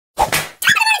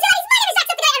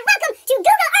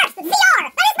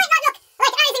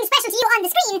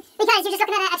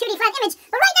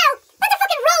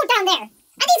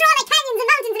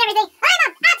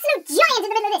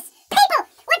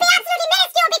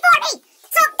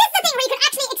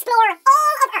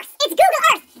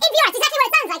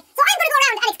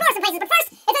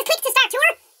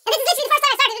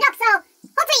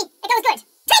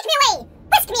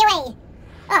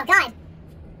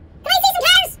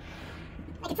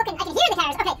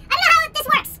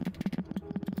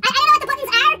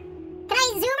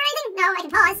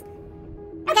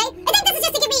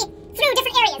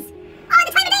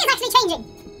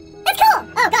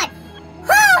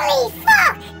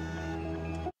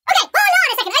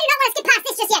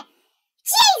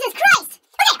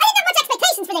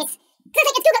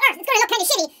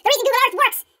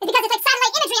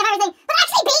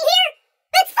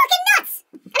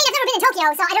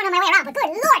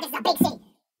this is a big city.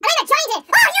 I'm not even trying to.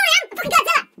 Oh, here I am! I'm fucking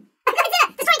Godzilla! I'm Godzilla!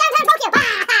 Destroy downtown Tokyo!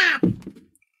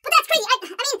 But that's crazy. I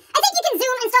mean, I think you can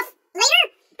zoom and stuff later,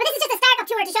 but this is just a startup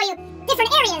tour to show you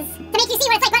different areas to make you see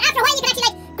what it's like. But after a while, you can actually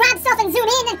like grab stuff and zoom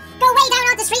in and go way down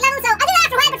onto the street level. So I'll do that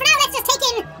after a while, but for now, let's just take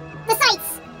in the sights.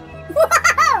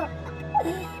 Whoa!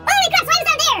 Holy crap, so I was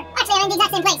down there! Actually, I'm in the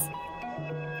exact same place.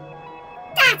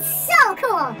 That's so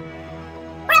cool!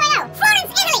 Where am I now?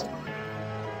 Florence, Italy!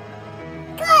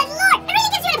 Good lord! It really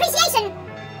gives you an appreciation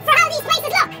for how these places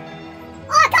look!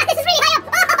 Oh god, this is really high up!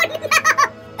 Oh no!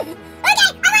 Okay,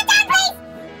 I went down, please!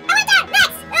 I went down!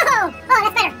 Next! Oh,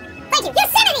 that's better. Thank you.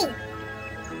 Yosemite!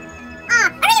 I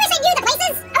really wish I knew the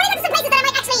places. I want to go to some places that I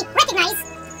might actually recognize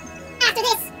after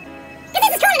this. Because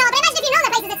this is cool and all, but imagine if you know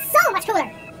the places, it's so much cooler.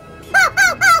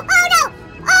 Oh no!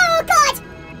 Oh god!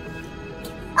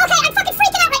 Okay, I'm fucking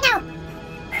freaking out right now!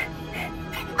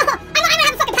 I'm gonna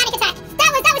have a fucking panic attack. That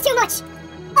was too much.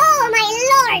 Oh my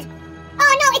lord!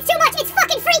 Oh no, it's too much. It's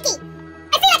fucking freaky.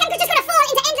 I feel like I'm just gonna fall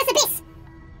into endless abyss.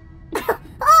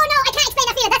 Oh no, I can't explain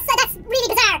that feeling. That's really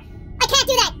bizarre. I can't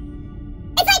do that.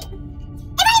 It's like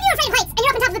if any of you are afraid of heights and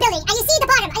you're up on top of a building and you see the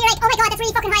bottom and you're like, oh my god, that's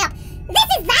really fucking high up. This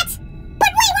is that,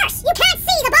 but way worse. You can't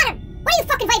see the bottom. What are you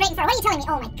fucking vibrating for? What are you telling me?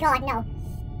 Oh my god, no.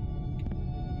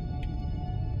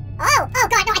 Oh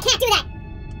god, no, I can't do that.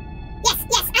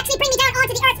 Yes, actually bring me down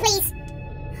onto the earth, please.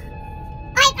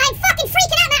 I'm fucking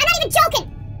freaking out, man. I'm not even joking.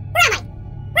 Where am I?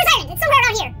 Where's Ireland? It's somewhere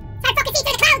around here. So I fucking see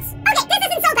through the clouds. Okay, this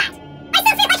isn't so bad. I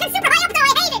still feel like I'm super high up though.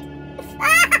 I hate it. Let's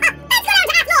go down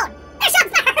to Athlone. There's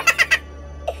shots back.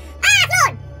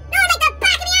 Athlone. No, like the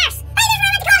back of the arse. Hey, there's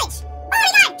where I went to college.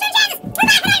 Holy god, Trinity Kansas. We're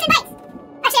back in Ireland, mate.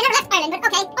 Actually, I never left Ireland, but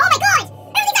okay. Oh my god,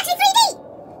 everything's actually 3D.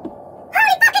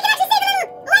 Holy fuck, I can actually see the little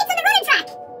lights on the running track.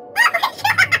 Oh my god,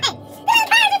 the little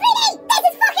cars are 3D. This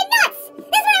is fucking nuts.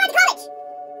 This is where I went to college.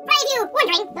 For any of you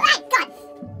wondering, god.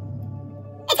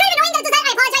 It's kind of annoying that it does that.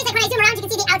 I apologize. Like when I zoom around, you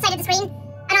can see the outside of the screen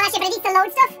and all that shit, but it needs to load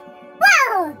stuff.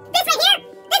 Whoa! This right here,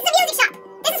 this is a music shop.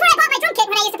 This is where I bought my drum kit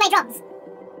when I used to play drums.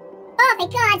 Oh my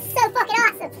god, so fucking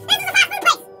awesome. This is a fast food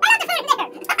place. I love the food in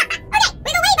there. Okay, we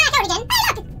go way back out again. Hey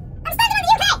look, I'm standing on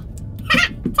the UK.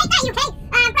 Take that, UK.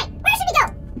 Right, where should we go?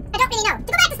 I don't really know. To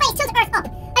go back to space, tilt the earth up.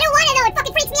 I don't want to know, it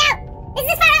fucking freaks me out. This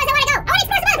is as far out as I want to go. I want to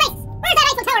explore some other places. Where's that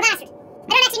Eiffel Tower bastard?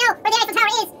 I don't actually know where the Eiffel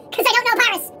Tower is, because I don't know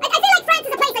Paris. I feel like France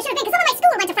is a place I should have been, because some of my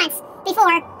school went to France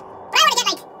before. But I want to get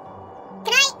like,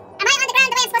 am I on the ground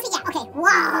the way I'm supposed to? Yeah, okay,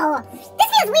 whoa. This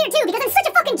feels weird too, because I'm such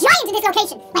a fucking giant in this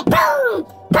location. Like, boom,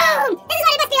 boom. This is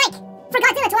what it must be like for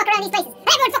Godzilla to walk around these places.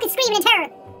 And everyone fucking screaming in terror.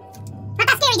 Not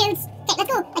that scary, dudes. Okay, let's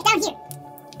go, like, down here.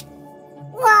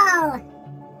 Whoa.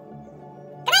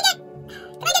 Can I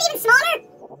get even smaller?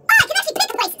 Oh, I can actually pick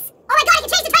the places. Oh my god, I can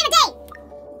change the time of day.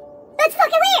 That's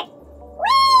fucking weird.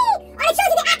 Whee! And it shows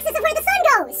you the axis of where the sun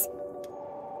goes.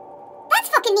 That's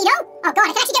fucking neato. Oh god,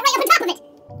 I can actually get right up on top of it.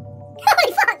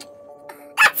 Holy fuck.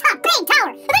 That's a big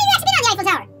tower. Have any of you actually been on the Eiffel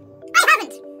Tower? I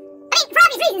haven't. I mean, for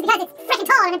obvious reasons, because it's freaking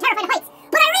tall and I'm terrified of heights.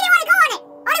 But I really want to go on it.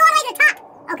 I want to go all the way to the top.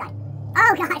 Oh god.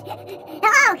 Oh god.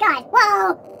 Oh god.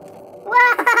 Whoa. Whoa.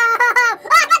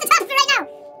 Oh, I'm at the top of it right now.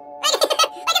 I can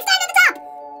stand at the top.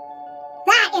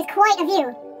 That is quite a view.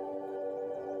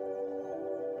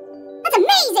 That's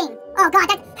amazing. Oh god,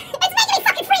 it's making me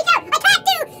fucking freak out. I can't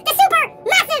do the super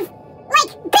massive,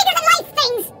 like, bigger than life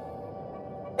things.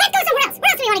 Let's go somewhere else. Where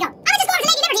else do we want to go? I would just go over to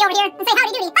Lady Liberty over here and say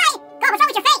howdy doody. Hi. God, what's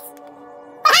wrong with your face?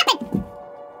 What happened?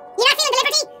 You're not feeling the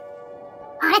liberty?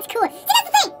 Oh, that's cool. See, that's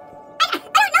the thing. I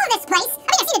don't know this place.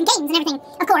 I mean, I've seen it in games and everything,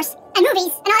 of course, and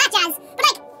movies and all that jazz. But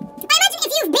like, I imagine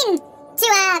if you've been to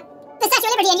the Statue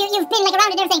of Liberty and you've been like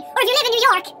around it and everything, or if you live in New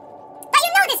York, that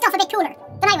you know this stuff a bit cooler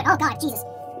than I would. Oh god, Jesus.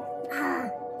 And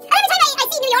every time I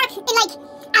see New York in like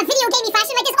a video gamey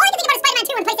fashion like this, all I can think about is Spider-Man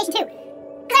 2 and PlayStation 2.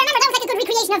 Because I remember that was like a good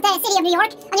recreation of the city of New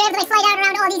York, and you're able to like fly down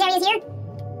around all these areas here.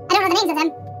 I don't know the names of them.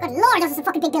 Good lord, those are some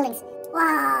fucking big buildings.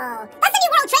 Whoa. That's the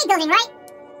new World Trade Building, right?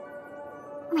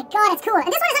 Oh my god, that's cool.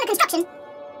 And this one is under construction.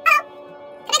 Hello.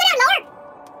 Can I go down lower?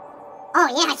 Oh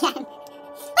yeah, I can.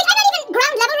 Like, I'm not even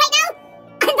ground level right now,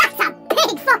 and that's a big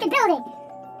fucking building.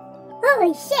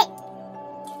 Holy shit.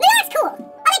 New York's cool.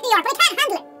 I like New York, but I can't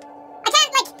handle it. I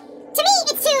can't, like, to me,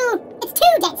 it's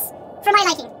too dense for my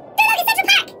liking. Dude, look, it's Central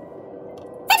Park!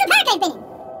 Central Park I've been in.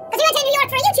 Because we went to New York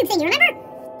for a YouTube thing, you remember?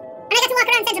 And I got to walk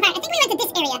around Central Park. I think we went to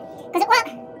this area. Because, well,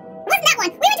 it wasn't that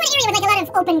one. We went to an area with, like, a lot of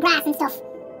open grass and stuff.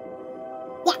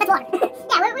 Yeah, that's water.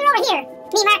 Yeah, we were over here.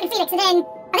 Me, Mark, and Felix, and then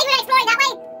I think we went exploring that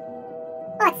way.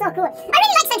 Oh, it's so cool. I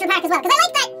really like Central Park as well, because I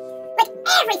like that, like,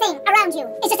 everything around you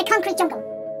is just a concrete jungle.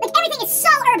 Like, everything is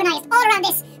so urbanized all around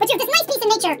this, but you have this nice piece of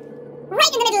nature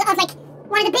right in the middle of, like,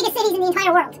 one of the biggest cities in the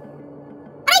entire world.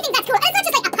 And I think that's cool. And it's not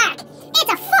just, like, a park.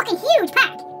 It's a fucking huge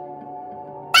park.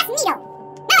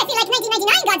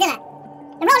 1999 Godzilla.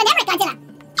 The Roland Emmerich Godzilla.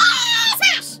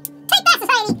 Smash! Take that,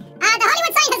 society. The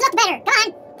Hollywood sign has looked better. Come on,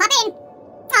 hop in.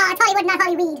 Oh, it's Hollywood, not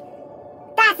Hollyweed.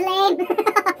 That's lame.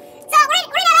 So, we're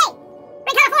in LA.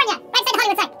 We're in California. Right side the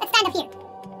Hollywood sign. Let's stand up here.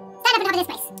 Stand up on top of this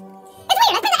place. It's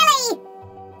weird. I've been to LA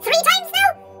 3 times now,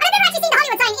 and I've never actually seen the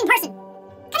Hollywood sign in person.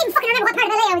 Can't even fucking remember what part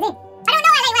of LA I was in. I don't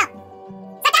know LA well.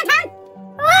 Is that downtown?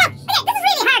 Oh, okay, this is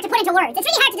really hard to put into words. It's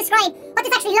really hard to describe what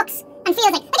this actually looks and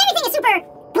feels like. Like everything is super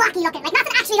blocky looking. Like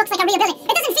nothing actually looks like a real building.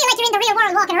 It doesn't feel like you're in the real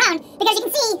world walking around because you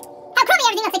can see how crummy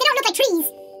everything looks like. They don't look like trees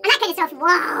and that kind of stuff.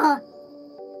 Wow.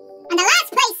 And the last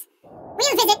place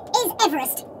we'll visit is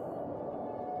Everest.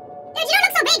 Dude, you don't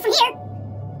look so big from here.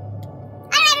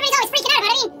 I don't know, everybody's always freaking out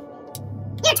about it. I mean,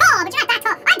 you're tall, but you're not that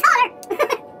tall. I'm taller.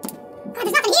 God,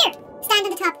 there's nothing here. Stand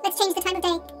on the top. Let's change the time of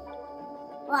day.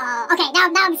 Whoa. Okay, now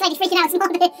I'm slightly freaking out a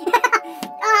small bit.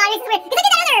 Oh, this is weird. Because I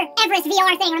did that other Everest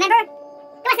VR thing, remember?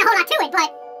 There wasn't a whole lot to it, but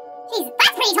jeez,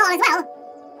 that's pretty tall as well.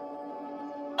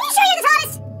 Are you sure you're the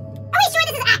tallest? Are we sure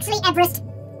this is actually Everest?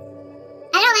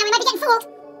 I don't know, man. We might be getting fooled.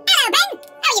 Hello, Ben.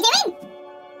 How are you doing?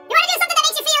 You want to do something that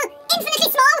makes you feel infinitely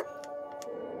small?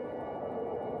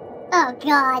 Oh,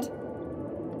 God.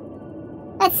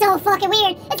 That's so fucking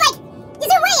weird. It's like, you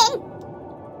zoom way in.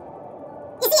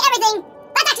 You see everything.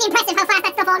 That's actually impressive how fast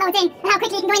that stuff all loads in and how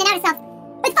quickly you can go in and out of stuff.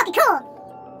 It's fucking cool.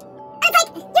 And it's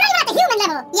like, you're not even at the human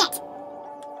level yet.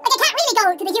 Like, I can't really go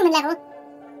to the human level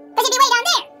because you'd be way down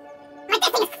there. Like,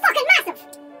 this thing is fucking massive.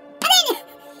 And then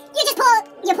you just pull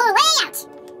way out.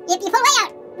 You pull way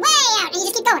out, and you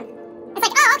just keep going. It's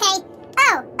like, oh, okay.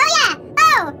 Oh yeah.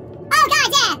 Oh, God,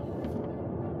 yeah.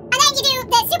 And then you do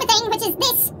the stupid thing, which is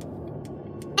this.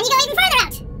 And you go even further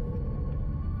out.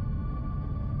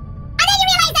 And then you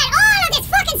realize that all of this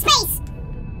fucking space,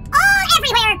 all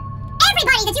everywhere,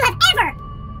 everybody that you have ever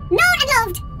known and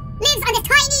loved lives on this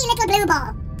tiny little blue ball.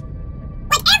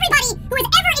 Like everybody who has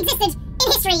ever existed in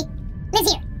history lives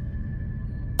here.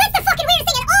 That's the fucking weirdest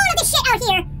thing, and all of this shit out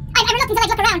here, I'm reluctant to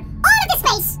like look around, all of this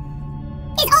space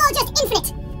is all just infinite.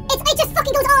 It just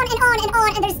fucking goes on and on and on,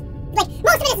 and there's, like,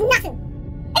 most of it is nothing.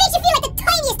 It makes you feel like the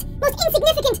tiniest, most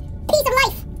insignificant piece of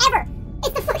life ever.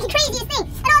 It's the fucking craziest thing.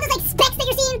 And all those, like, specks that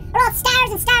you're seeing are all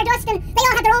stars and stardust, and they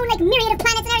all have their own, like, myriad of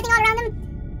planets and everything all around them.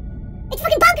 It's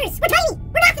fucking bonkers. We're tiny.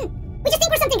 We're nothing. We just think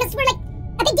we're something because we're, like,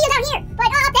 a big deal down here. But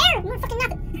up there, we're fucking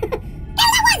nothing. That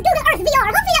was Google Earth VR.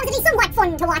 Hopefully that was at least somewhat fun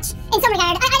to watch in some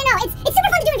regard. I don't know. It's super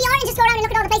fun to do in VR and just go around and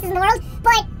look at all the places in the world,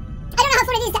 but I don't know how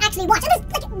fun it is to actually watch. And there's,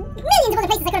 like, millions of other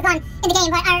places I could have gone in the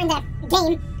game, but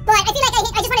I feel like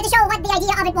I just wanted to show what the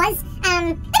idea of it was. Let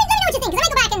me know what you think, because I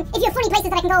might go back and if you have funny places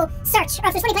that I can go search, or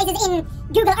if there's funny places in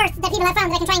Google Earth that people have found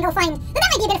that I can try and go find, then that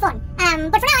might be a bit of fun.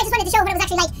 But for now, I just wanted to show what it was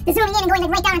actually like, the zooming in and going,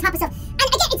 like, right down on top of stuff. And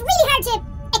again, it's really hard to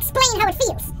explain how it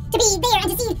feels to be there and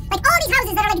to see, like, all these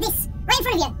houses that are like this right in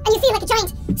front of you, and you feel like a giant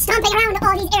stomping around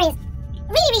all these areas.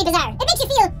 Really, really bizarre. It makes you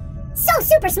feel so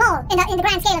super small in the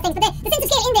grand scale of things, but the sense of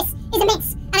scale in this is immense.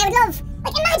 And I would love,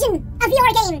 like, imagine a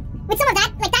VR game with some of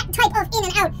that, like that type of in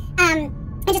and out, and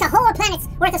just a whole planet's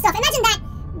worth of stuff. Imagine that,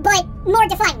 but more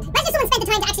defined. Imagine if someone spent the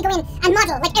time to actually go in and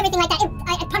model, like, everything like that.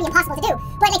 It's probably impossible to do,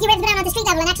 but, like, you were able to go down on the street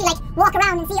level and actually, like, walk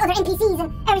around and see other NPCs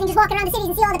and everything, just walk around the cities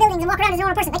and see all the buildings and walk around as a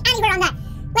normal person, like, anywhere on that.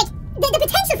 Like, the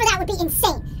potential for that would be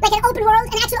insane. Like, an open world,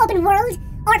 an actual open world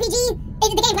RPG,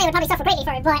 the gameplay would probably suffer greatly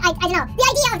for it, but I don't know. The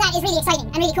idea of that is really exciting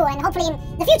and really cool, and hopefully in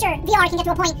the future, VR can get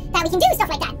to a point that we can do stuff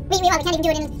like that. We can't even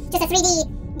do it in just a 3D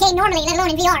game normally, let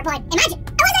alone in VR, but imagine.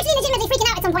 I was actually legitimately freaking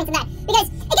out at some points in that, because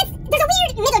there's a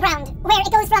weird middle ground where it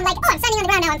goes from, like, oh, I'm standing on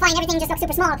the ground now, I'm fine, everything just looks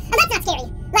super small, and that's not scary.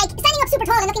 Like, standing up super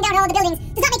tall and looking down at all the buildings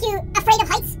does not make you afraid of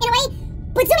heights, in a way,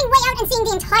 but zooming way out and seeing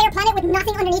the entire planet with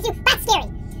nothing underneath you, that's scary.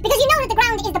 Because you know that the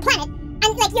ground is the planet,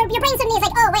 and, like, your brain suddenly is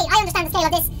like, oh, wait, I understand the scale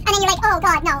of this, and then you're like, oh,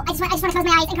 God, no, I just want to close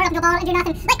my eyes and curl up into a ball and do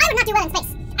nothing. Like, I would not do well in space.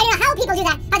 I don't know how people do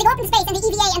that, how they go up into space and the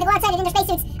EVA and they go outside in their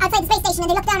spacesuits, outside the space station, and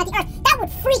they look down at the Earth. That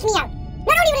would freak me out.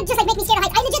 Not only would it just, like, make me scared of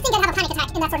heights, I legit think I'd have a panic attack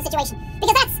in that sort of situation.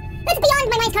 Because that's beyond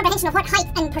my mind's comprehension of what height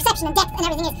and perception and depth and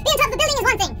everything is. Being on top of a building is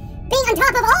one thing. Being on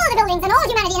top of all the buildings and all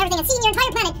humanity and everything and seeing your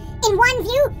entire planet in one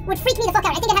view would freak me the fuck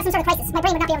out. I think I'd have some sort of crisis. My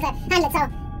brain would not be able to handle it, so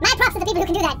mad props to the people who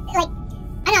can do that. Like,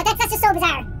 I don't know, that's just so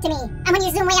bizarre to me. And when you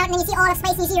zoom way out and then you see all of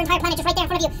space and you see your entire planet just right there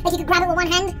in front of you, like you could grab it with one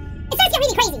hand, it starts to get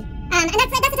really crazy. And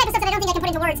that's the type of stuff that I don't think I can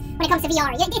put into words when it comes to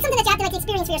VR. It's something that you have to, like,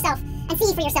 experience for yourself and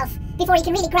see for yourself before you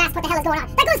can really grasp what the hell is going on.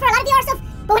 That goes for a lot of VR stuff,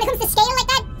 but when it comes to scale like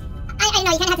that, I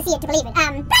know you kind of have to see it to believe it. But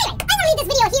anyway, I'm gonna leave this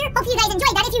video here. Hope you guys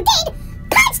enjoyed that. If you did,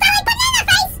 punch that like banana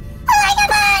face like a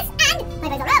boss, and my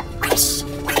boys are out. Whoosh,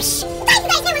 whoosh. Thank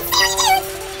you guys. That was very news.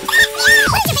 What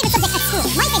is your favorite subject at school?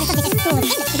 My favorite subject at school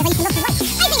is English because I used to love to write.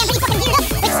 I think I'm pretty fucking geared up,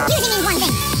 which usually means one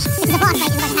thing, which is a boss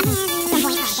fight is about to happen at some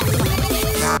point.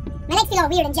 My legs feel all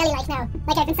weird and jelly-like now.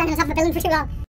 Like I've been standing on top of a balloon for too long.